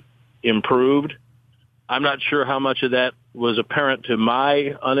being improved. I'm not sure how much of that was apparent to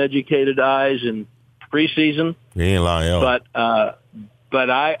my uneducated eyes in preseason. He ain't Lyle.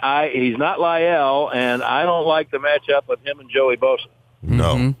 But he's not Lyle, and I don't like the matchup with him and Joey Bosa.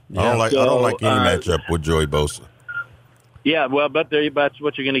 No, I don't like any matchup with Joey Bosa. Yeah, well, but that's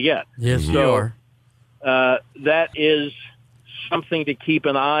what you're going to get. Yes, you are. That is something to keep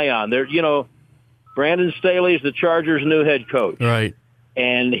an eye on. Brandon Staley is the Chargers' new head coach, right?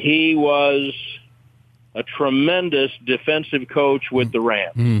 And he was a tremendous defensive coach with the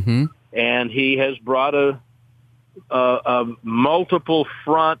Rams, and he has brought a multiple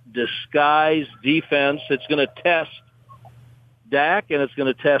front disguise defense. It's going to test Dak and it's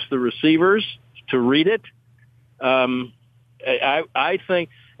going to test the receivers to read it. I think,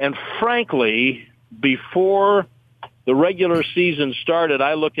 and frankly, before the regular season started,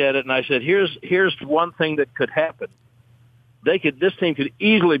 I looked at it and I said, here's one thing that could happen. This team could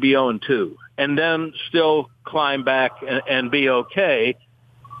easily be 0-2 and then still climb back and be okay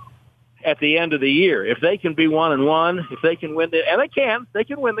at the end of the year. If they can be 1-1, if they can win they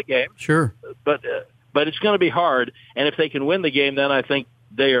can win the game. Sure. But it's going to be hard. And if they can win the game, then I think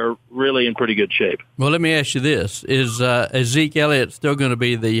they are really in pretty good shape. Well, let me ask you this. Is Zeke Elliott still going to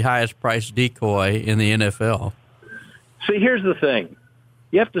be the highest priced decoy in the NFL? See, here's the thing.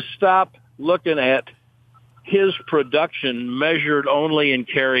 You have to stop looking at his production measured only in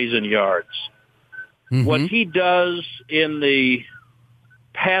carries and yards. What he does in the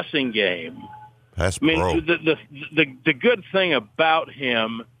passing game, the good thing about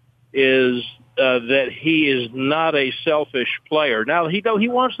him is that he is not a selfish player. Now, he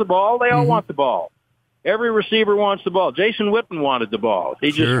wants the ball. They all want the ball. Every receiver wants the ball. Jason Witten wanted the ball.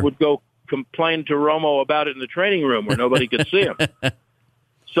 He just would go complain to Romo about it in the training room where nobody could see him.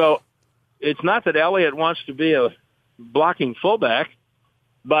 So it's not that Elliott wants to be a blocking fullback,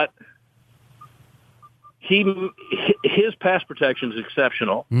 but his pass protection is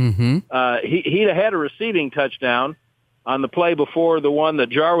exceptional. He'd have had a receiving touchdown on the play before the one that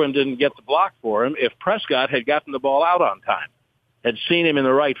Jarwin didn't get the block for him if Prescott had gotten the ball out on time, had seen him in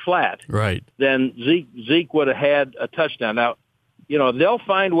the right flat. Right. Then Zeke would have had a touchdown. Now, they'll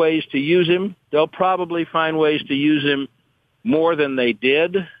find ways to use him. They'll probably find ways to use him more than they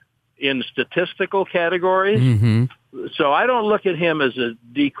did in statistical categories. So I don't look at him as a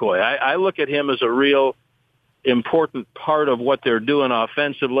decoy. I look at him as a real important part of what they're doing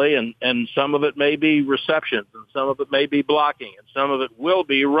offensively, and some of it may be receptions, and some of it may be blocking, and some of it will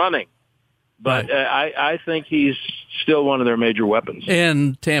be running. But I think he's still one of their major weapons.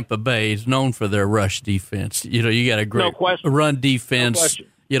 And Tampa Bay is known for their rush defense. You got a great run defense.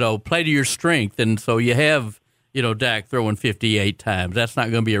 Play to your strength, and so you have Dak throwing 58 times. That's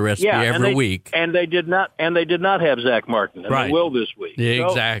not going to be a recipe every week. And they did not have Zach Martin, and they will this week. Yeah,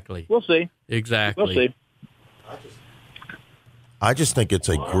 exactly. So, we'll see. Exactly. We'll see. I just think it's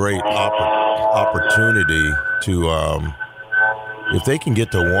a great opportunity to, if they can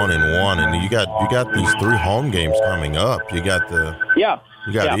get to 1-1, and you got these 3 home games coming up. You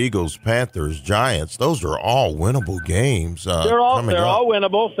got Eagles, Panthers, Giants. Those are all winnable games. They're all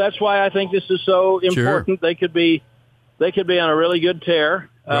winnable. That's why I think this is so important. Sure. They could be on a really good tear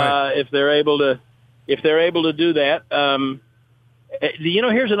if they're able to do that.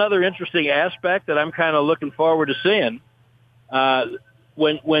 Here's another interesting aspect that I'm kind of looking forward to seeing.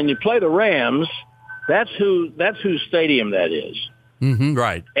 When you play the Rams, that's whose stadium that is. Mm-hmm,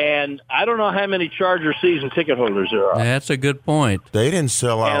 right. And I don't know how many Charger season ticket holders there are. That's a good point. They didn't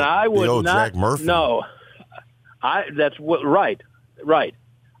sell out the old Jack Murphy. No. Right.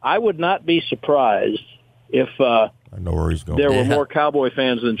 I would not be surprised if I know where he's going. There were more Cowboy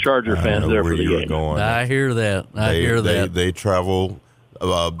fans than Charger fans there for the game. Going. I hear that. They travel.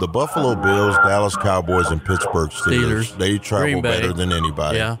 The Buffalo Bills, Dallas Cowboys, and Pittsburgh Steelers. They travel better than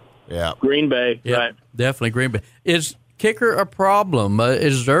anybody. Yeah. Green Bay. Yeah, right. Definitely Green Bay. Is kicker a problem?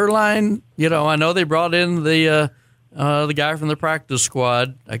 Is Zuerlein? I know they brought in the guy from the practice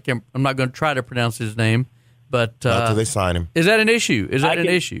squad. I'm not going to try to pronounce his name, but not till they sign him. Is that an issue? An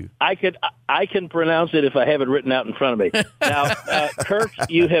issue? I can pronounce it if I have it written out in front of me. Now, Kirk,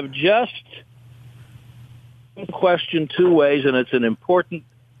 you have just questioned 2 ways, and it's an important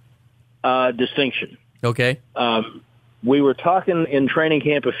distinction. Okay. We were talking in training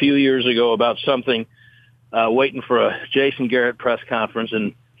camp a few years ago about something, waiting for a Jason Garrett press conference,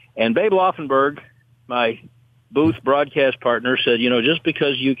 and Babe Laufenberg, my booth broadcast partner, said, just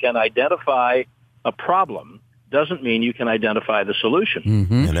because you can identify a problem doesn't mean you can identify the solution.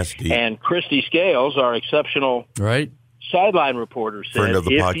 Mm-hmm. And that's deep. And Christy Scales, our exceptional sideline reporter, said,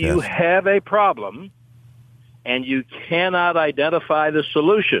 if you have a problem and you cannot identify the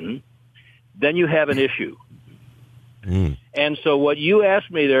solution, then you have an issue. Mm. And so what you asked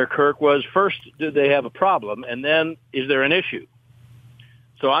me there, Kirk, was first, did they have a problem? And then, is there an issue?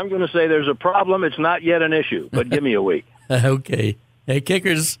 So I'm going to say there's a problem. It's not yet an issue, but give me a week. Okay. Hey,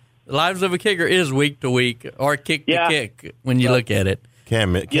 kickers, the lives of a kicker is week to week or kick to kick when you look at it.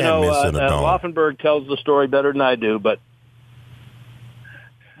 Can't miss in a dome. Laufenberg tells the story better than I do, but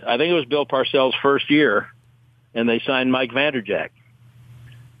I think it was Bill Parcells' first year, and they signed Mike Vanderjagt,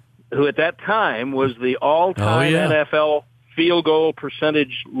 who at that time was the all-time NFL field goal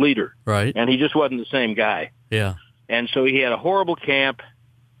percentage leader. Right. And he just wasn't the same guy. Yeah. And so he had a horrible camp,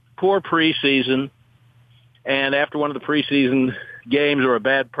 poor preseason, and after one of the preseason games or a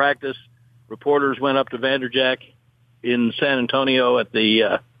bad practice, reporters went up to Vanderjagt in San Antonio at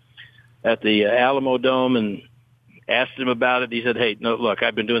the Alamo Dome and asked him about it. He said, hey, no, look,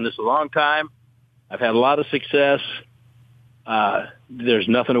 I've been doing this a long time. I've had a lot of success. There's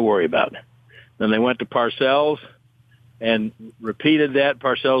nothing to worry about. Then they went to Parcells and repeated that.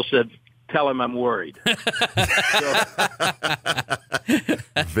 Parcells said, tell him I'm worried.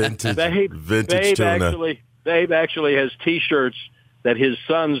 Vintage Babe tuna. Babe actually has T-shirts that his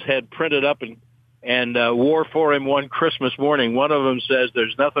sons had printed up and wore for him one Christmas morning. One of them says,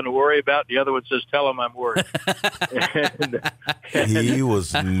 there's nothing to worry about. The other one says, tell him I'm worried. He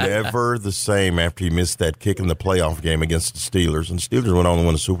was never the same after he missed that kick in the playoff game against the Steelers. And the Steelers went on to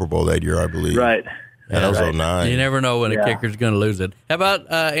win the Super Bowl that year, I believe. Right. That was 09. You never know when a kicker's going to lose it. How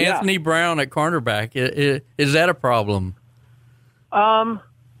about Anthony Brown at cornerback? Is that a problem?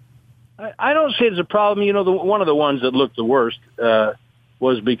 I don't see it as a problem. One of the ones that looked the worst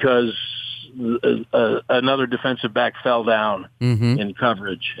was because another defensive back fell down in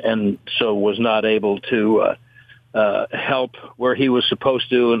coverage and so was not able to help where he was supposed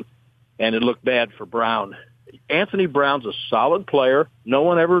to, and it looked bad for Brown. Anthony Brown's a solid player. No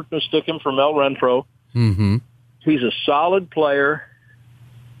one ever mistook him for Mel Renfro. Mm-hmm. He's a solid player,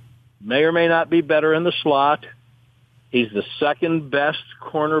 may or may not be better in the slot. He's the second best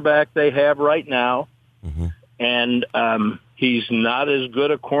cornerback they have right now. Mm-hmm. And he's not as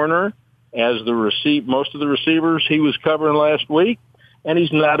good a corner as most of the receivers he was covering last week, and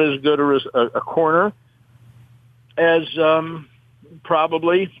he's not as good a corner as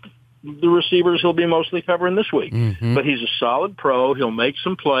probably the receivers he'll be mostly covering this week. Mm-hmm. But he's a solid pro. He'll make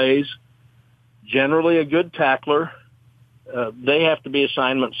some plays, generally a good tackler. They have to be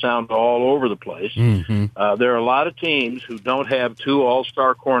assignment sound all over the place. Mm-hmm. There are a lot of teams who don't have 2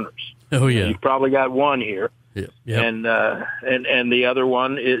 all-star corners. Oh, yeah. You've probably got one here. Yeah. Yep. And the other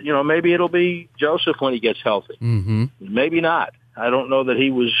one is, maybe it'll be Joseph when he gets healthy. Mm-hmm. Maybe not. I don't know that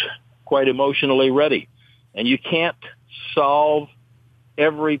he was quite emotionally ready. And you can't solve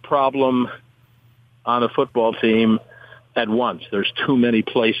every problem on a football team at once. There's too many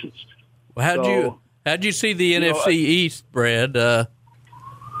places. Well, how'd you see the NFC East, Brad?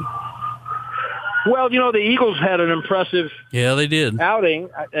 Well, the Eagles had an impressive they did outing,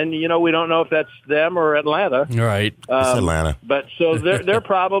 and we don't know if that's them or Atlanta. Right. It's Atlanta. But so they're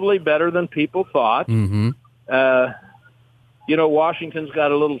probably better than people thought. Mm-hmm. Washington's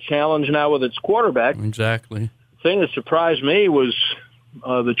got a little challenge now with its quarterback. Exactly. The thing that surprised me was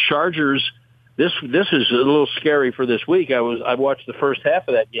the Chargers. This is a little scary for this week. I watched the first half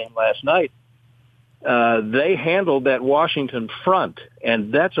of that game last night. They handled that Washington front,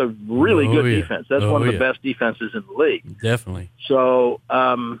 and that's a really good defense. That's one of the best defenses in the league. Definitely. So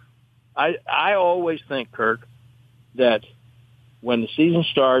I always think, Kirk, that when the season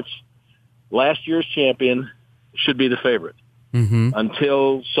starts, last year's champion should be the favorite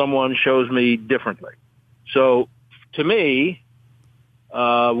until someone shows me differently. So to me,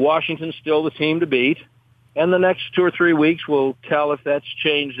 Washington's still the team to beat, and the next 2 or 3 weeks will tell if that's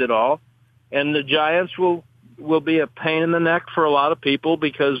changed at all. And the Giants will be a pain in the neck for a lot of people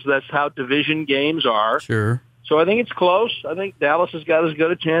because that's how division games are. Sure. So I think it's close. I think Dallas has got as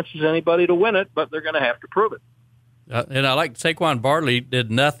good a chance as anybody to win it, but they're going to have to prove it. And I like Saquon Barkley did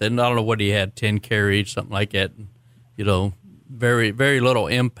nothing. I don't know what he had, 10 carries, something like that. Very, very little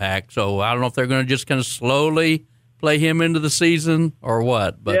impact. So I don't know if they're going to just kind of slowly play him into the season or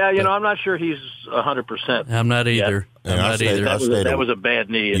what. But I'm not sure he's 100%. I'm not either. That was a bad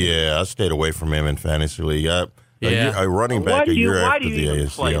knee. Yeah, I stayed away from him in fantasy league. A running back a year after the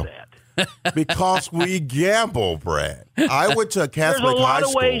ACL. Because we gamble, Brad. I went to a Catholic high school. There's a lot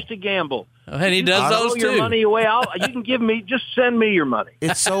of ways to gamble. And he does those too. Your money away. You can give me. Just send me your money.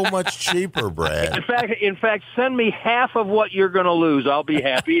 It's so much cheaper, Brad. In fact, send me half of what you're going to lose. I'll be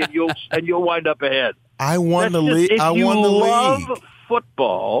happy, and you'll wind up ahead. I won the league. If you love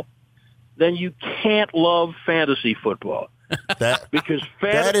football, then you can't love fantasy football. Because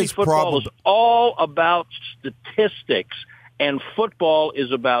fantasy football is all about statistics, and football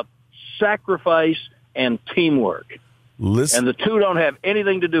is about sacrifice and teamwork. And the two don't have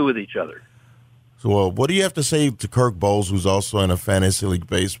anything to do with each other. So, what do you have to say to Kirk Bowles, who's also in a fantasy league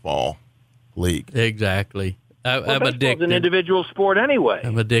baseball league? Exactly. I'm addicted. Baseball's an individual sport anyway.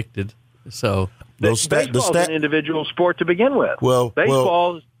 I'm addicted. So baseball's an individual sport to begin with.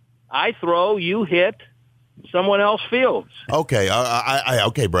 Baseball, I throw, you hit, someone else fields. Okay,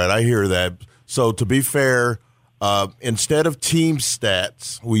 okay, Brad, I hear that. So to be fair, instead of team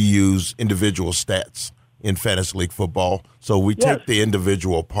stats, we use individual stats in fantasy league football. So we take the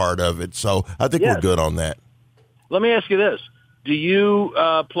individual part of it. So I think we're good on that. Let me ask you this. Do you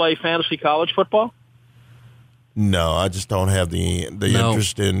play fantasy college football? No, I just don't have the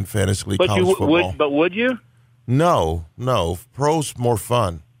interest in fantasy league college football. But would you? No. Pro's more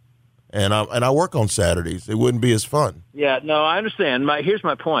fun. And I work on Saturdays. It wouldn't be as fun. Yeah, no, I understand. Here's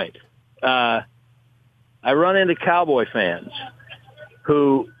my point. I run into Cowboy fans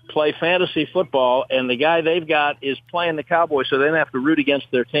who play fantasy football, and the guy they've got is playing the Cowboys, so they don't have to root against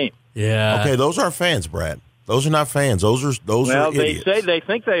their team. Yeah. Okay, those aren't fans, Brad. Those are not fans. Those are idiots. They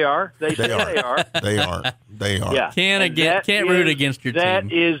think they are. They are. They aren't. They are. Yeah. Can't root against your team. That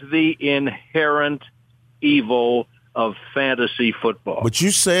is the inherent evil of fantasy football. But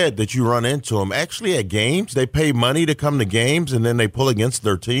you said that you run into them. Actually, at games, they pay money to come to games, and then they pull against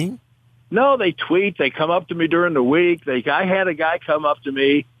their team? No, they tweet. They come up to me during the week. I had a guy come up to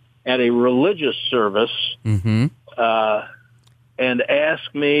me at a religious service and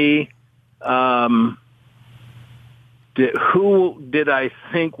ask me who did I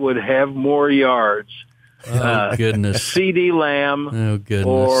think would have more yards. Oh, goodness. CeeDee Lamb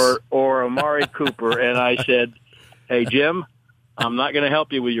goodness. or Amari Cooper. And I said, hey, Jim, I'm not going to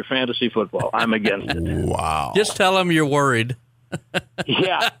help you with your fantasy football. I'm against it. Wow. Just tell them you're worried.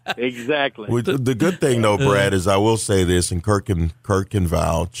 Yeah, exactly. Well, the good thing, though, Brad, is I will say this, and Kirk can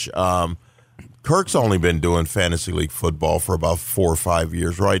vouch. Kirk's only been doing fantasy league football for about 4 or 5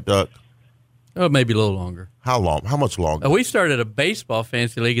 years, right, Duck? Oh, maybe a little longer. How long? How much longer? We started a baseball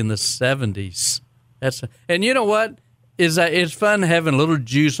fantasy league in the 70s. And you know what? It's fun having a little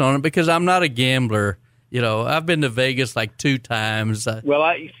juice on it because I'm not a gambler. I've been to Vegas like 2 times. Well,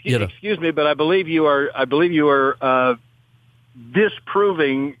 excuse me, but I believe you are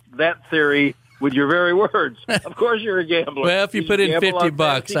disproving that theory with your very words. Of course, you're a gambler. Well, if you put in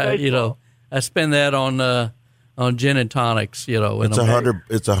 $50, I spend that on gin and tonics. It's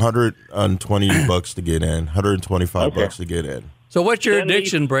 $120 to get in. $125 to get in. So what's your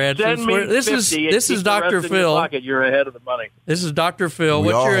addiction, Brad? Send me This 50 is and keep Dr. the rest in your Phil. pocket. You're ahead of the money. This is Dr. Phil.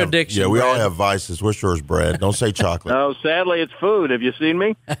 What's your addiction? Yeah, we all Brad? have vices. What's yours, Brad? Don't say chocolate. No, sadly, it's food. Have you seen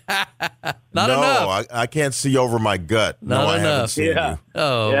me? Not enough. I can't see over my gut. Not I haven't enough. seen Yeah. you.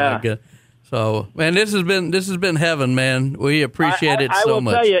 Oh Yeah. my God! So, man, this has been heaven, man. We appreciate it I so will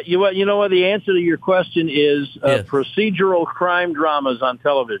much. tell you know what the answer to your question is? Yes. Procedural crime dramas on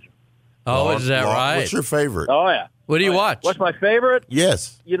television. Oh, is that right? What's your favorite? Oh yeah. What do you watch? What's my favorite?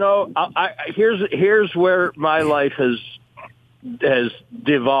 Yes. You know, here's where my life has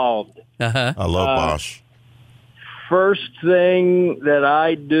devolved. Uh-huh. I love Bosch. First thing that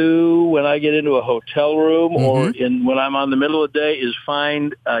I do when I get into a hotel room or when I'm on the middle of the day is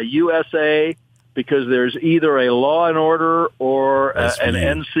find USA, because there's either a Law and Order or an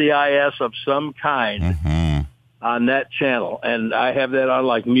NCIS of some kind on that channel, and I have that on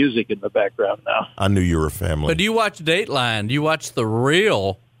like music in the background now. I knew you were a family. But do you watch Dateline? Do you watch the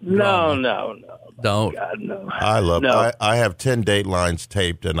real? No. Don't. God, no. I love. No. I have 10 Datelines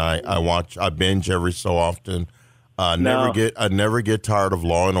taped, and I binge every so often. I never get tired of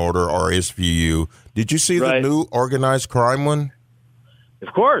Law and Order or SVU. Did you see the new organized crime one?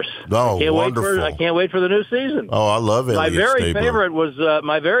 Of course. No, wonderful. I can't wait for the new season. Oh, I love it. My very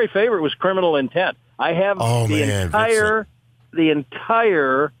favorite was Criminal Intent. I have the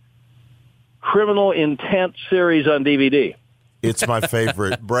entire Criminal Intent series on DVD. It's my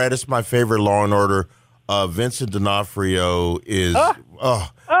favorite. Brad, it's my favorite Law and Order. Vincent D'Onofrio is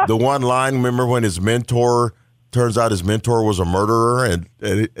the one line. Remember when his mentor, turns out his mentor was a murderer, and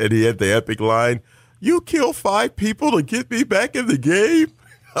he had the epic line, "You kill 5 people to get me back in the game?"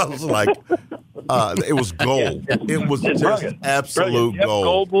 I was like, it was gold. It was just absolute Jeff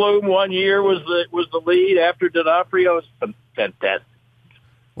gold. Goldblum 1 year was the lead after D'Onofrio. It was fantastic.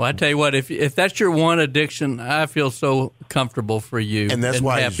 Well, I tell you what, if that's your one addiction, I feel so comfortable for you, and that's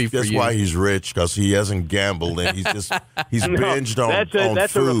why he's rich, because he hasn't gambled, and he's binged on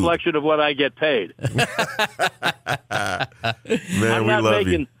that's food. a reflection of what I get paid. Man, we love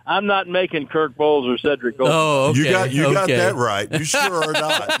you. I'm not making Kirk Bowles or Cedric Golden. Oh, okay. You got that right. You sure are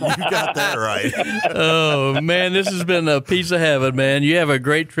not. You got that right. Oh man, this has been a piece of heaven, man. You have a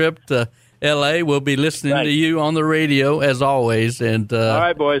great trip to L.A. We'll be listening to you on the radio as always. And all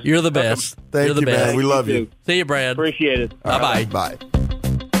right, boys, you're the best. Thank you're the you, best. man. We love you. See you, Brad. Appreciate it. Bye-bye. Bye.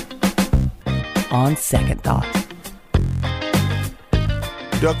 On Second Thought.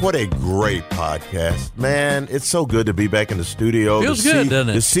 Duck, what a great podcast. Man, it's so good to be back in the studio. Feels good, doesn't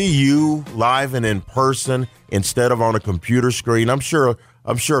it? To see you live and in person instead of on a computer screen. I'm sure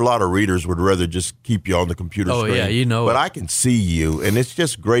a lot of readers would rather just keep you on the computer screen. Oh, yeah, you know But it. I can see you, and it's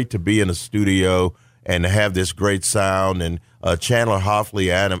just great to be in a studio and to have this great sound. And Chandler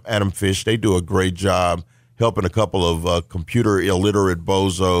Hoffley, Adam Fish, they do a great job helping a couple of computer illiterate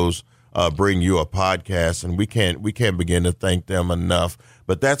bozos bring you a podcast, and we can't begin to thank them enough.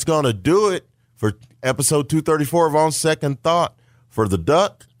 But that's going to do it for episode 234 of On Second Thought. For the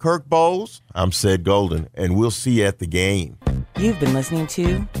Duck, Kirk Bowles, I'm Ced Golden, and we'll see you at the game. You've been listening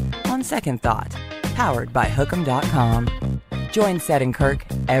to On Second Thought, powered by Hookem.com. Join Ced and Kirk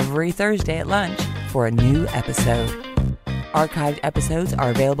every Thursday at lunch for a new episode. Archived episodes are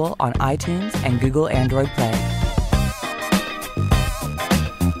available on iTunes and Google Android Play.